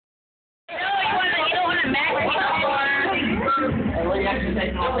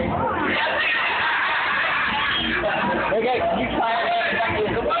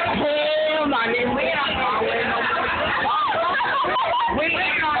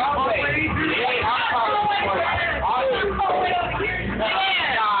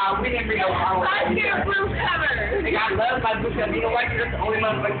We didn't bring no power. I love my blue cover. You know what? You're the only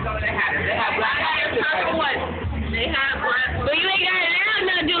motherfucker that had it. They have black hair. They have black. But you ain't got it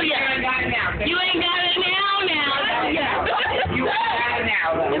now, do ya? You ain't got it now. You ain't got it now. You ain't got it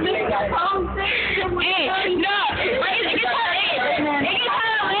now, though. You ain't got it. Hey, no. It gets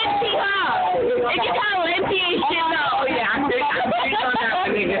kind of lengthy, huh? It gets kind of lengthy and shit, though. Oh, yeah. I'm big on that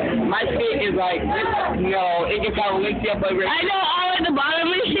one, nigga. My shit is like, it gets kind of lengthy up over. I know, all at the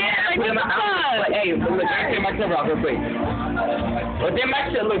bottom and shit. Like, what the fuck? Hey, look, let me take my cover off real quick. But then my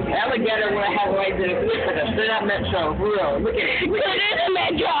shit looks alligator when I have like this. It looks like a straight-up metro, for real. Look at it. It is a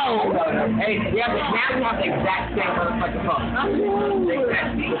metro. Hey, yeah, but now we have the exact same motherfucking phone. The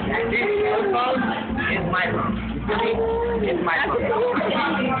exact same phone is my phone. You feel me? It's my phone.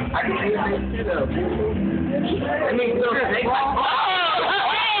 I can use this too, though. I mean, look, they like, oh,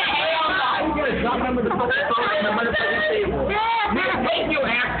 I'm gonna drop my motherfucking phone on the motherfucking table. Nigga, take your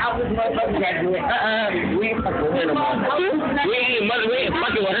ass out this motherfucking graduate. We ain't fucking with her no more. We ain't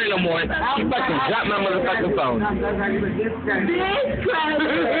fucking with her no more. She fucking dropped my motherfucking phone. What?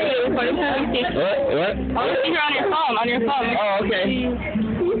 I want to see her on your phone. Oh, okay.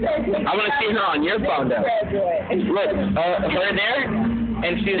 I want to see her on your phone, though. Look, her there,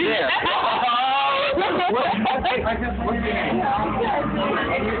 and she's there.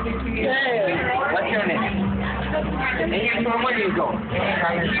 What's your name? And here's where you go. And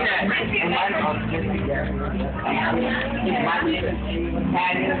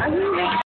my